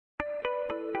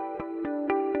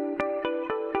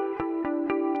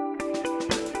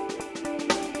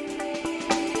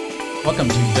Welcome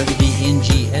to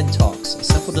WVNG Ed Talks, a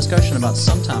simple discussion about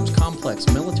sometimes complex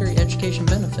military education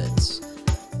benefits.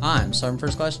 I'm Sergeant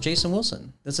First Class Jason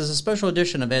Wilson. This is a special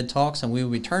edition of Ed Talks, and we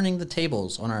will be turning the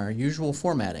tables on our usual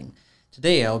formatting.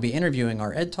 Today I will be interviewing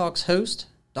our Ed Talks host,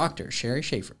 Dr. Sherri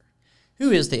Shafer,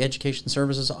 who is the Education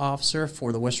Services Officer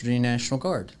for the West Virginia National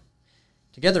Guard.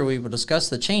 Together we will discuss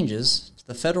the changes to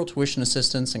the federal tuition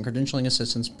assistance and credentialing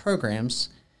assistance programs.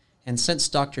 And since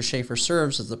Dr. Shafer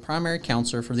serves as the primary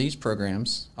counselor for these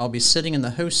programs, I'll be sitting in the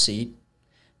host seat.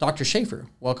 Dr. Shafer,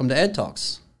 welcome to Ed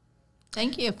Talks.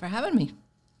 Thank you for having me.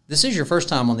 This is your first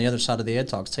time on the other side of the Ed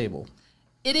Talks table.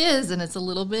 It is, and it's a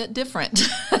little bit different.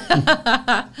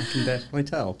 I can definitely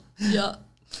tell. Yeah.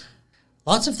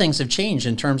 Lots of things have changed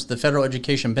in terms of the Federal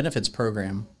Education Benefits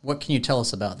Program. What can you tell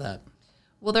us about that?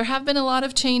 Well, there have been a lot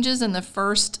of changes, and the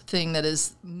first thing that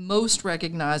is most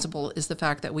recognizable is the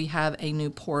fact that we have a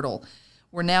new portal.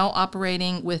 We're now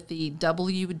operating with the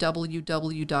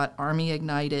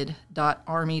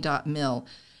www.armyignited.army.mil.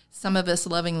 Some of us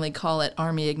lovingly call it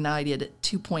Army Ignited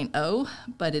 2.0,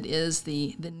 but it is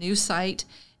the new site.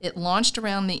 It launched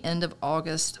around the end of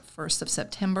August, 1st of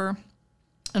September,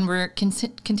 and we're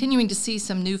continuing to see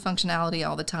some new functionality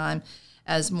all the time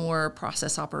as more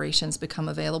process operations become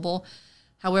available.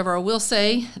 However, I will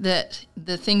say that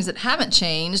the things that haven't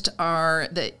changed are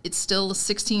that it's still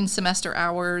 16 semester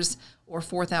hours or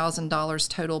 $4,000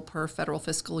 total per federal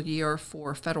fiscal year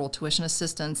for federal tuition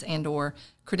assistance and or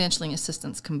credentialing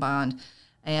assistance combined.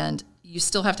 And you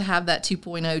still have to have that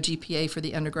 2.0 GPA for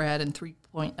the undergrad and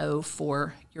 3.0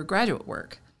 for your graduate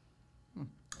work.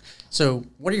 So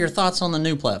what are your thoughts on the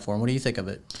new platform? What do you think of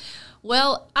it?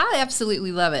 Well, I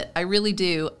absolutely love it. I really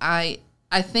do.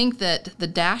 I think that the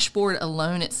dashboard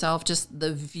alone itself, just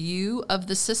the view of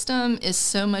the system is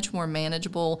so much more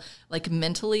manageable, like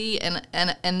mentally.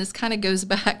 And this kind of goes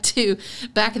back to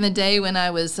back in the day when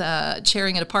I was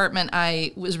chairing a department,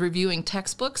 I was reviewing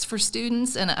textbooks for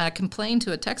students, and I complained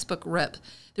to a textbook rep,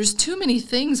 there's too many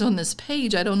things on this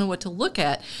page, I don't know what to look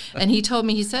at. And he told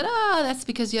me, he said, that's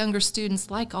because younger students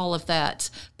like all of that,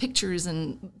 pictures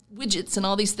and widgets and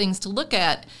all these things to look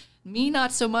at. Me,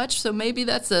 not so much, so maybe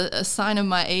that's a sign of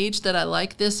my age that I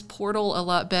like this portal a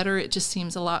lot better. It just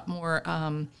seems a lot more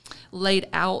laid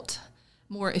out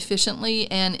more efficiently,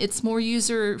 and it's more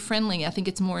user-friendly. I think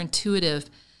it's more intuitive.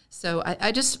 So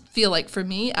I just feel like, for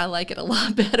me, I like it a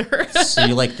lot better. So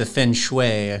you like the feng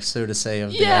shui, so to say,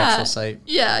 of the actual site?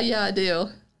 Yeah, I do.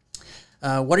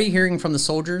 What are you hearing from the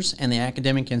soldiers and the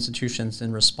academic institutions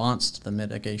in response to the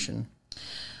mitigation?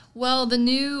 Well, the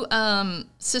new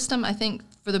system, I think,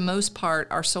 for the most part,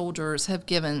 our soldiers have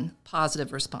given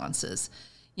positive responses.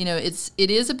 You know, it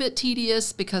is a bit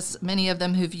tedious because many of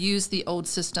them who've used the old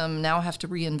system now have to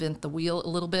reinvent the wheel a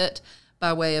little bit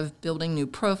by way of building new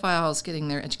profiles, getting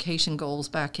their education goals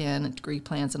back in, and degree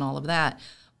plans and all of that.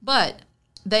 But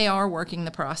they are working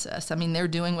the process. I mean, they're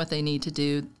doing what they need to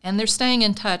do, and they're staying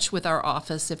in touch with our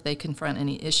office if they confront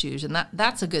any issues, and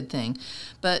that's a good thing.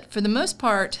 But for the most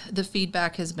part, the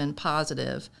feedback has been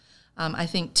positive. I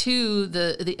think, too,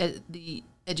 the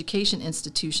education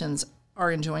institutions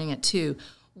are enjoying it, too.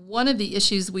 One of the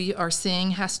issues we are seeing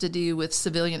has to do with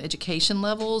civilian education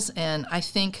levels, and I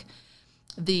think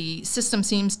the system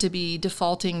seems to be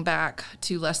defaulting back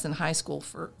to less than high school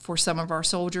for some of our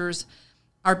soldiers.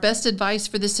 Our best advice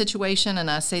for this situation, and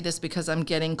I say this because I'm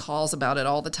getting calls about it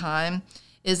all the time,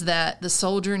 is that the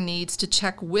soldier needs to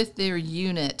check with their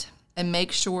unit and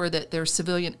make sure that their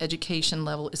civilian education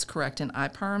level is correct in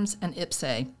IPERMS and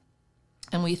IPSA.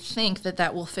 And we think that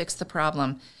that will fix the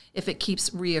problem if it keeps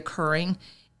reoccurring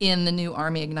in the new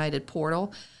Army Ignited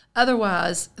portal.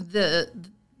 Otherwise, the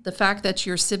fact that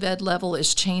your civ ed level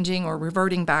is changing or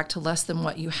reverting back to less than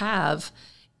what you have,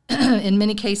 in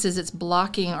many cases, it's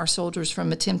blocking our soldiers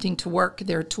from attempting to work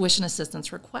their tuition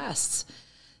assistance requests.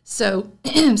 So,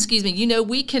 excuse me,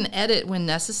 we can edit when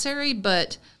necessary,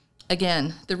 but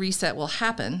again, the reset will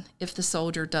happen if the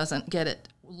soldier doesn't get it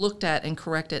looked at and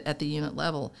corrected at the unit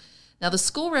level. Now, the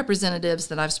school representatives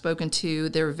that I've spoken to,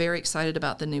 they're very excited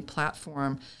about the new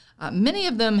platform. Many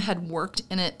of them had worked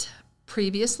in it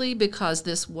previously because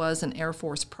this was an Air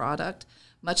Force product.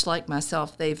 Much like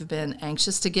myself, they've been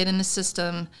anxious to get in the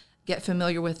system, get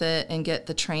familiar with it, and get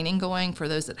the training going for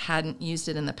those that hadn't used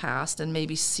it in the past and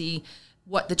maybe see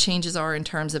what the changes are in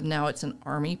terms of now it's an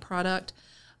Army product.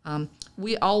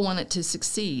 We all want it to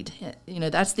succeed.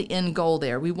 That's the end goal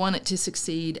there. We want it to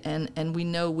succeed, and we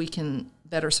know we can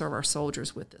better serve our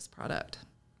soldiers with this product.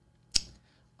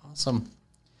 Awesome.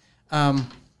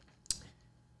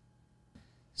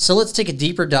 So let's take a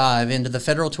deeper dive into the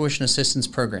Federal Tuition Assistance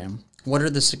Program. What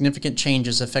are the significant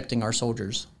changes affecting our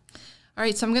soldiers? All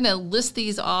right, so I'm going to list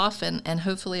these off, and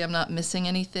hopefully I'm not missing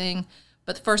anything.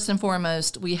 But first and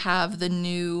foremost, we have the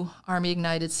new Army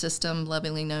Ignited system,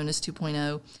 lovingly known as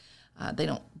 2.0. They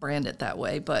don't brand it that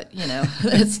way, but, you know,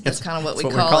 that's kind of what we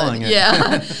call it.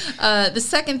 Yeah. The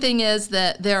second thing is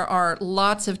that there are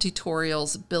lots of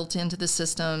tutorials built into the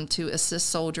system to assist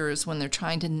soldiers when they're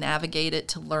trying to navigate it,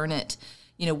 to learn it.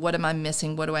 You know, what am I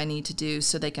missing? What do I need to do?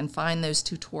 So they can find those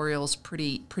tutorials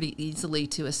pretty easily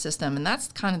to assist them. And that's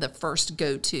kind of the first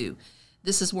go-to.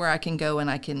 This is where I can go and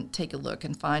I can take a look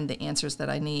and find the answers that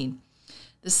I need.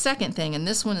 The second thing, and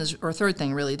this one is, or third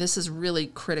thing really, this is really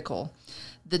critical.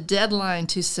 The deadline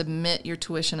to submit your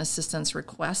tuition assistance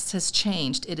requests has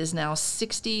changed. It is now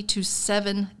 60 to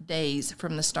 7 days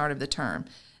from the start of the term.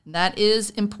 That is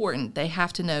important. They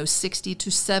have to know 60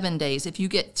 to 7 days. If you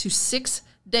get to 6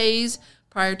 days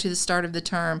prior to the start of the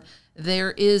term,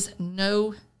 there is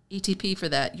no ETP for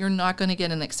that. You're not going to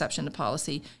get an exception to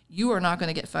policy. You are not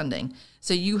going to get funding.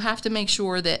 So you have to make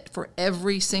sure that for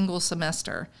every single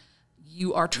semester,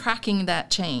 you are tracking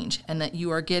that change and that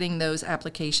you are getting those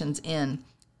applications in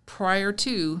prior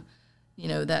to, you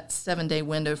know, that 7-day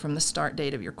window from the start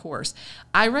date of your course.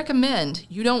 I recommend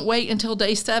you don't wait until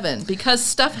day 7 because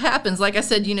stuff happens. Like I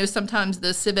said, you know, sometimes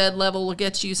the Civ Ed level will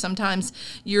get you. Sometimes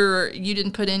you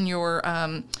didn't put in your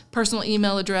personal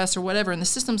email address or whatever, and the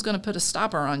system's going to put a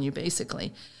stopper on you,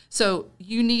 basically. So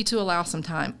you need to allow some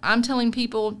time. I'm telling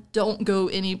people don't go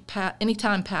any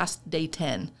time past day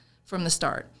 10 from the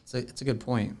start. So it's a good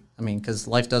point. I mean, because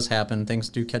life does happen, things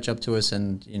do catch up to us,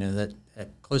 and you know that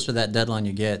closer to that deadline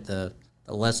you get, the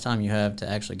less time you have to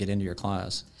actually get into your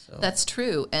class. So. That's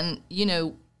true, and you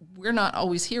know we're not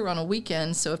always here on a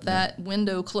weekend, so if that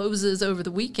window closes over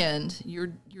the weekend,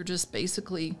 you're just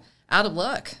basically out of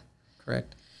luck.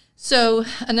 Correct. So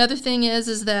another thing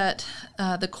is that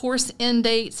the course end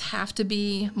dates have to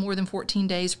be more than 14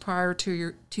 days prior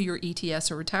to your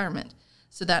ETS or retirement.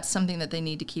 So that's something that they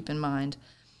need to keep in mind.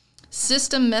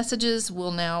 System messages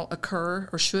will now occur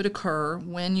or should occur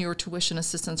when your tuition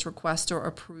assistance requests are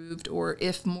approved or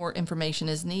if more information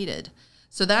is needed.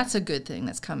 So that's a good thing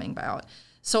that's coming about.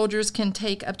 Soldiers can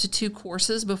take up to 2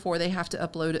 courses before they have to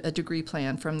upload a degree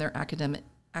plan from their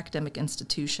academic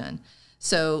institution.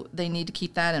 So they need to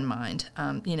keep that in mind.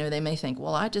 You know, they may think,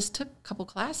 well, I just took a couple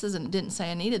classes and it didn't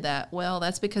say I needed that. Well,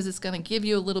 that's because it's going to give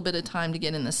you a little bit of time to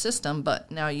get in the system,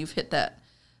 but now you've hit that,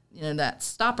 you know, that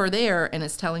stopper there, and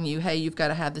it's telling you, hey, you've got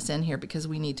to have this in here because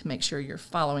we need to make sure you're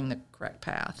following the correct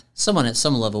path. Someone at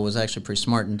some level was actually pretty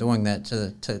smart in doing that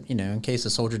to you know, in case a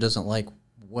soldier doesn't like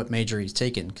what major he's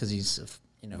taken because he's,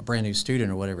 you know, a brand new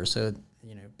student or whatever. So,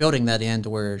 you know, building that in to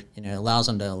where, you know, allows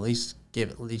them to at least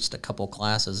give at least a couple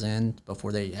classes in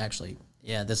before they actually,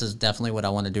 yeah, this is definitely what I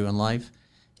want to do in life.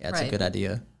 Yeah, it's a good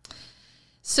idea.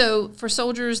 So for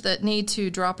soldiers that need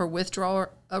to drop or withdraw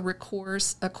a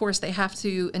course, they have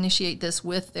to initiate this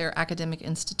with their academic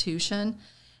institution.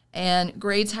 And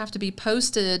grades have to be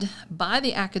posted by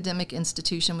the academic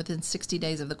institution within 60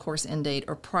 days of the course end date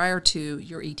or prior to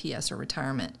your ETS or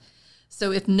retirement.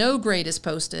 So if no grade is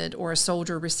posted or a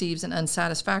soldier receives an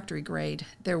unsatisfactory grade,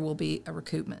 there will be a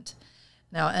recoupment.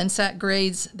 Now, unsat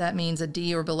grades, that means a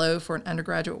D or below for an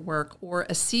undergraduate work or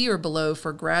a C or below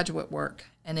for graduate work.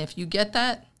 And if you get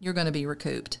that, you're going to be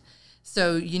recouped.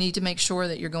 So you need to make sure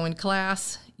that you're going to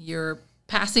class, you're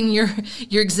passing your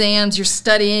exams, you're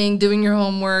studying, doing your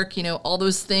homework, you know, all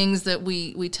those things that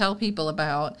we tell people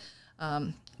about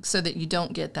so that you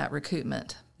don't get that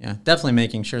recoupment. Yeah, definitely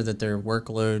making sure that their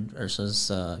workload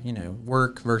versus, you know,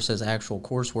 work versus actual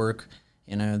coursework,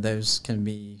 you know, those can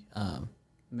be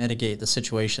mitigate the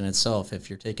situation itself if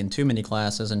you're taking too many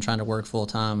classes and trying to work full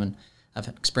time, and I've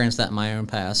experienced that in my own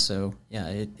past. So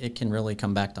yeah, it can really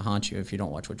come back to haunt you if you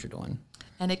don't watch what you're doing.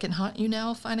 And it can haunt you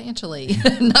now financially,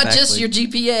 not just your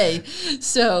GPA.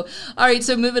 So, all right,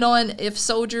 so moving on, if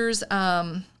soldiers,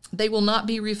 they will not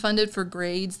be refunded for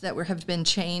grades that have been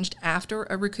changed after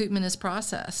a recoupment is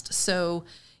processed. So,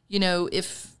 you know,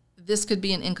 if this could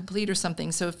be an incomplete or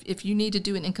something. So if you need to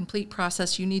do an incomplete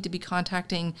process, you need to be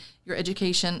contacting your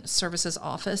education services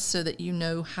office so that you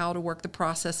know how to work the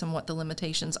process and what the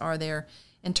limitations are there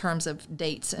in terms of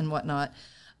dates and whatnot.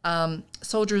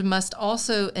 Soldiers must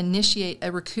also initiate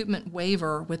a recoupment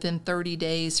waiver within 30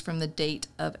 days from the date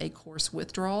of a course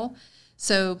withdrawal.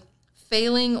 So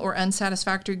failing or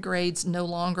unsatisfactory grades no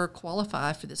longer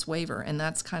qualify for this waiver, and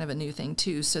that's kind of a new thing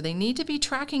too. So they need to be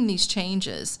tracking these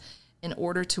changes in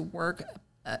order to work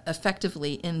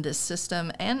effectively in this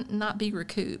system and not be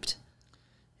recouped.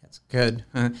 That's good.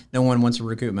 No one wants a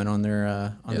recoupment on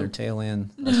their tail end.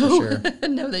 That's for sure.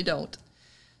 No, they don't.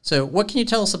 So what can you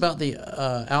tell us about the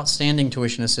outstanding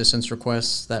tuition assistance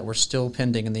requests that were still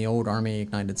pending in the old Army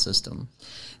Ignited system?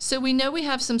 So we know we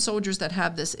have some soldiers that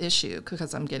have this issue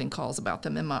because I'm getting calls about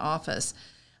them in my office.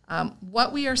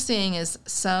 What we are seeing is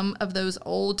some of those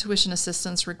old tuition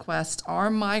assistance requests are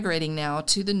migrating now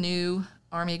to the new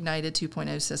Army Ignited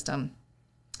 2.0 system.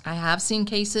 I have seen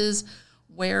cases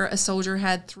where a soldier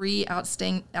had 3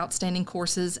 outstanding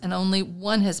courses and only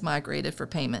 1 has migrated for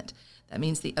payment. That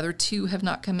means the other 2 have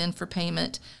not come in for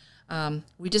payment.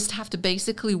 We just have to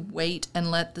basically wait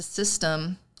and let the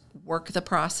system work the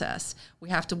process. We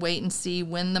have to wait and see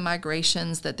when the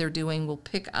migrations that they're doing will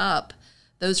pick up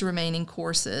those remaining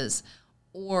courses.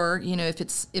 Or,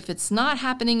 if it's not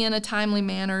happening in a timely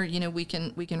manner, we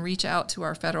can reach out to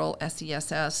our federal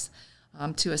SESS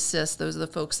to assist. Those are the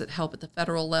folks that help at the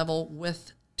federal level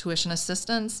with tuition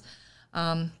assistance.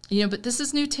 But this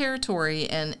is new territory,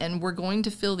 and we're going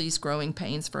to feel these growing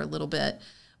pains for a little bit.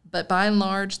 But by and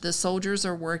large, the soldiers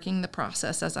are working the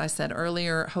process. As I said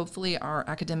earlier, hopefully our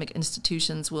academic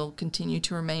institutions will continue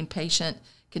to remain patient,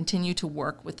 continue to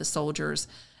work with the soldiers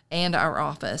and our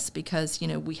office, because,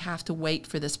 we have to wait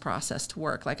for this process to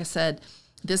work. Like I said,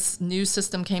 this new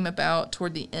system came about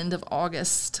toward the end of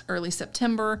August, early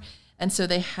September, and so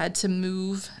they had to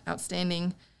move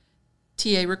outstanding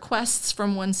TA requests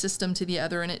from one system to the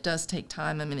other, and it does take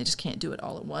time. I mean, it just can't do it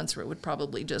all at once, or it would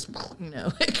probably just,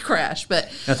 crash.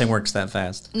 But nothing works that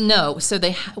fast. No. So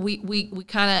we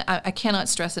kind of, I cannot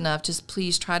stress enough, just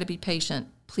please try to be patient.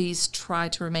 Please try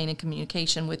to remain in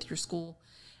communication with your school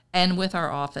and with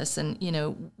our office, and,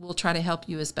 we'll try to help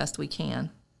you as best we can.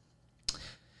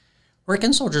 Where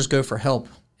can soldiers go for help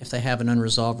if they have an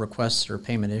unresolved request or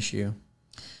payment issue?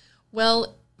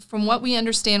 Well, from what we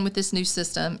understand with this new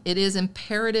system, it is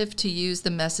imperative to use the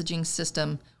messaging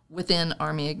system within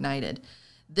Army Ignited.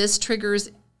 This triggers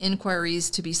inquiries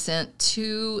to be sent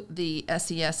to the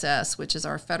SESS, which is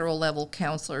our federal level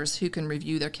counselors who can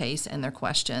review their case and their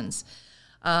questions.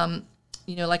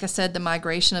 Like I said, the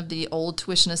migration of the old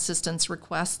tuition assistance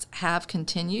requests have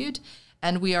continued,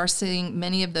 and we are seeing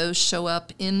many of those show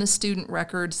up in the student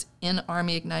records in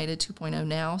Army Ignited 2.0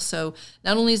 now. So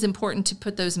not only is it important to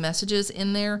put those messages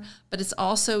in there, but it's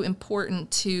also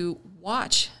important to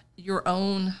watch your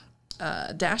own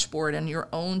dashboard and your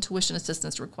own tuition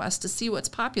assistance requests to see what's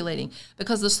populating,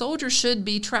 because the soldiers should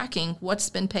be tracking what's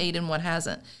been paid and what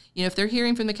hasn't. If they're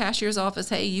hearing from the cashier's office,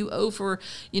 hey, you owe for,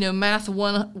 math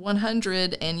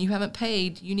 100 and you haven't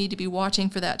paid, you need to be watching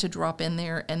for that to drop in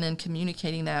there and then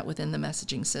communicating that within the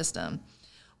messaging system.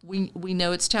 We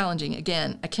know it's challenging.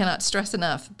 Again, I cannot stress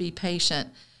enough, be patient.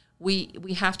 We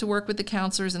have to work with the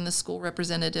counselors and the school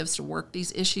representatives to work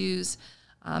these issues,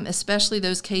 especially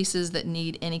those cases that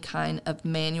need any kind of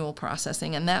manual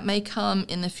processing, and that may come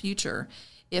in the future.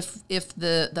 If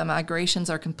the migrations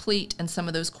are complete and some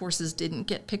of those courses didn't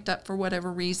get picked up for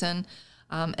whatever reason,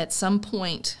 at some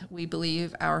point we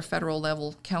believe our federal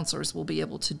level counselors will be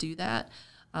able to do that.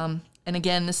 And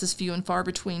again, this is few and far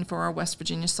between for our West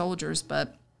Virginia soldiers,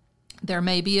 but there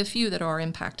may be a few that are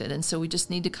impacted, and so we just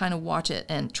need to kind of watch it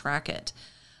and track it.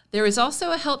 There is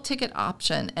also a help ticket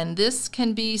option, and this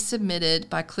can be submitted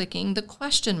by clicking the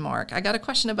question mark. I got a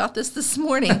question about this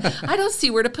morning. I don't see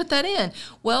where to put that in.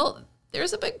 Well,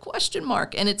 there's a big question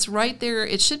mark, and it's right there.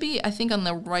 It should be, I think, on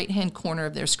the right-hand corner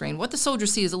of their screen. What the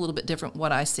soldiers see is a little bit different from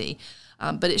what I see,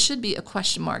 but it should be a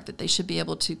question mark that they should be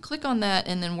able to click on that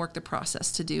and then work the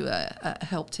process to do a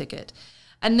help ticket.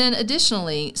 And then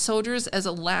additionally, soldiers, as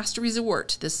a last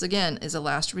resort, this again is a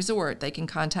last resort, they can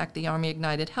contact the Army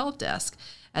Ignited Help Desk.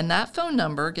 And that phone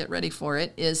number, get ready for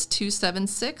it, is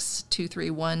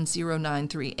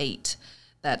 276-231-0938.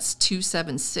 That's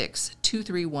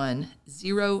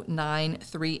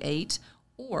 276-231-0938.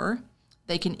 Or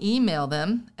they can email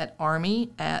them at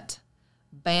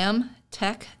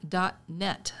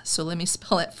army@bamtech.net. So let me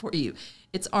spell it for you.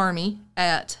 It's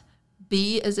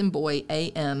army@B as in boy,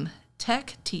 A-M,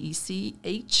 tech,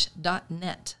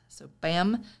 T-E-C-H.net. So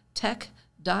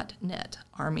bamtech.net,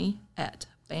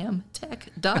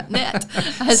 army@bamtech.net.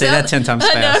 Say that 10 times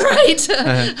fast. I know, right?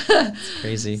 It's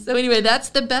crazy. So anyway, that's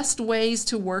the best ways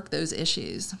to work those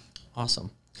issues. Awesome.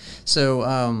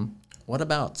 So what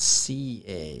about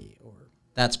CA, or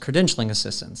that's credentialing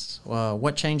assistance?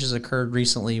 What changes occurred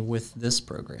recently with this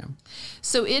program?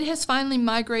 So it has finally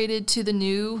migrated to the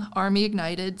new Army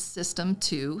Ignited System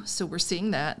 2. So we're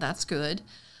seeing that. That's good.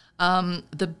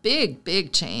 The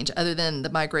big change, other than the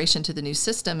migration to the new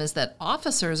system, is that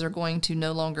officers are going to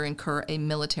no longer incur a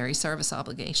military service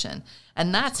obligation.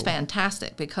 And that's cool.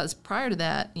 Fantastic, because prior to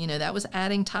that, that was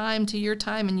adding time to your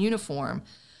time in uniform.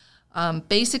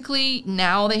 Basically,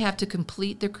 now they have to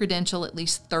complete their credential at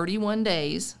least 31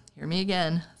 days. Hear me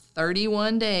again,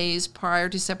 31 days prior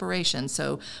to separation.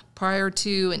 So prior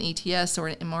to an ETS or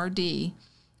an MRD,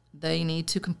 they need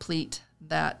to complete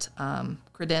that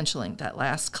credentialing. That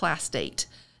last class date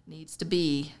needs to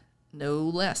be no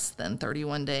less than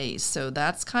 31 days. So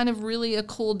that's kind of really a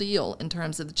cool deal in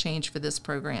terms of the change for this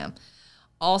program.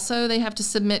 Also, they have to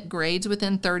submit grades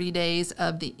within 30 days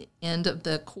of the end of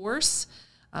the course,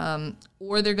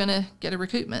 or they're going to get a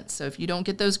recoupment. So if you don't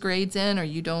get those grades in, or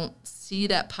you don't see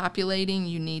that populating,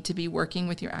 you need to be working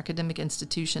with your academic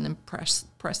institution and press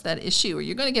that issue, or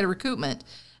you're going to get a recoupment.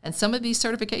 And some of these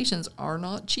certifications are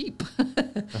not cheap.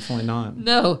 Definitely not.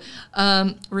 No.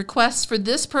 Requests for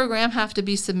this program have to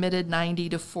be submitted 90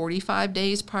 to 45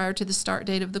 days prior to the start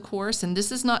date of the course. And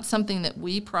this is not something that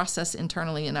we process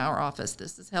internally in our office.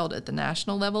 This is held at the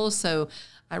national level. So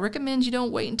I recommend you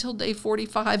don't wait until day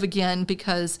 45 again,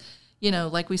 because,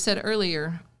 like we said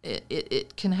earlier,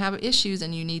 it can have issues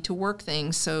and you need to work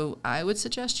things. So I would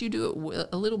suggest you do it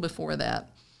a little before that.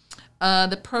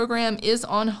 The program is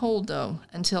on hold, though,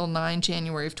 until 9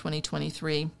 January of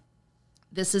 2023.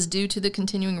 This is due to the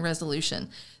continuing resolution.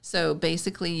 So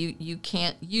basically, you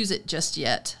can't use it just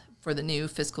yet for the new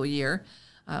fiscal year.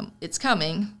 It's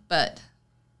coming, but,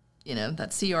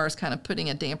 that CR is kind of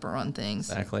putting a damper on things.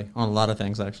 Exactly. On a lot of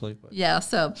things, actually. But. Yeah,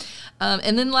 so.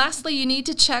 And then lastly, you need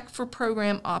to check for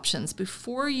program options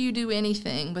before you do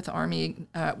anything with with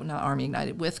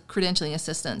credentialing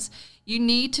assistance. You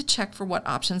need to check for what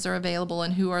options are available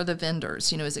and who are the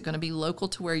vendors. Is it going to be local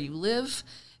to where you live?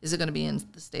 Is it going to be in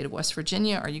the state of West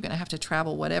Virginia? Are you going to have to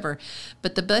travel, whatever?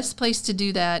 But the best place to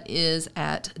do that is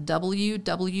at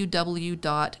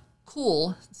www.cool,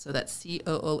 so that's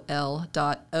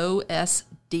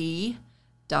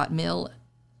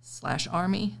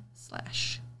COOL.OSD.mil/Army/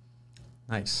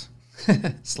 Nice. //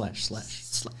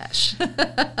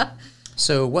 /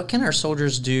 So what can our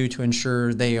soldiers do to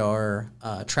ensure they are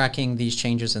tracking these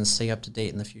changes and stay up to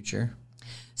date in the future?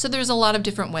 So there's a lot of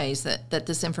different ways that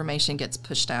this information gets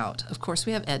pushed out. Of course,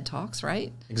 we have Ed Talks,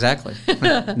 right? Exactly.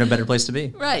 No better place to be.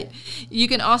 Right. You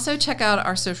can also check out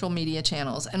our social media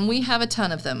channels, and we have a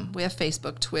ton of them. We have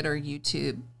Facebook, Twitter,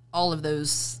 YouTube, all of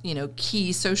those,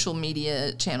 key social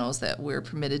media channels that we're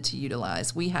permitted to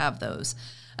utilize. We have those.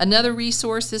 Another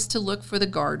resource is to look for the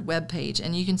Guard webpage,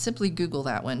 and you can simply Google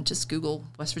that one. Just Google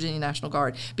West Virginia National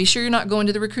Guard. Be sure you're not going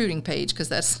to the recruiting page, because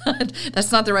that's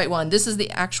not the right one. This is the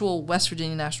actual West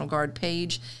Virginia National Guard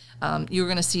page. You're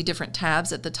going to see different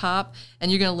tabs at the top,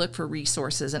 and you're going to look for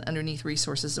resources, and underneath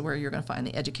resources is where you're going to find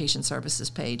the Education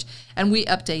Services page. And we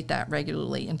update that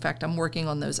regularly. In fact, I'm working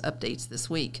on those updates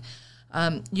this week.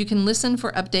 You can listen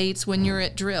for updates when you're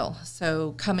at drill,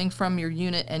 so coming from your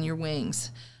unit and your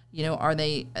wings. Are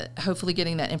they hopefully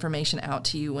getting that information out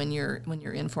to you when you're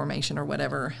in formation or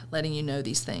whatever, letting you know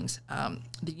these things.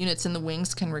 The units in the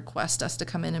wings can request us to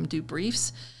come in and do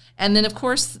briefs. And then, of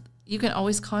course, you can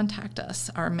always contact us.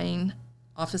 Our main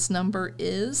office number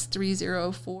is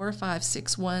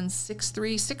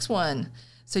 304-561-6361.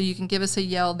 So you can give us a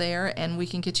yell there, and we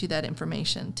can get you that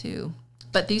information too.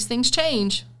 But these things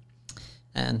change.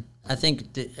 And I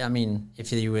think,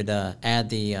 if you would add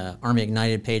the Army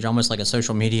Ignited page, almost like a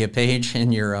social media page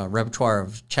in your repertoire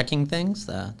of checking things,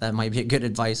 that might be a good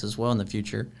advice as well in the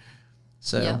future.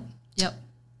 So, Yep.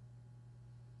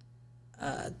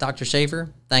 Dr. Shafer,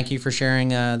 thank you for sharing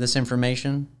this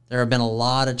information. There have been a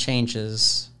lot of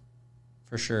changes,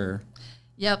 for sure.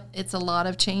 Yep, it's a lot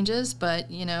of changes, but,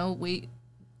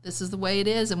 this is the way it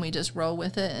is, and we just roll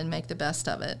with it and make the best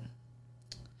of it.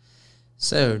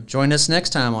 So join us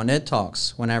next time on Ed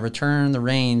Talks when I return the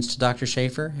reins to Dr.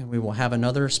 Shafer, and we will have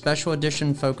another special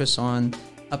edition focus on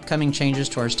upcoming changes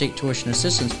to our state tuition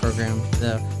assistance program,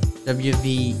 the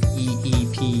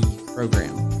WVEEP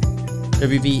program.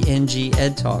 WVNG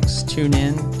Ed Talks. Tune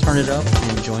in, turn it up,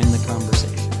 and join the conversation.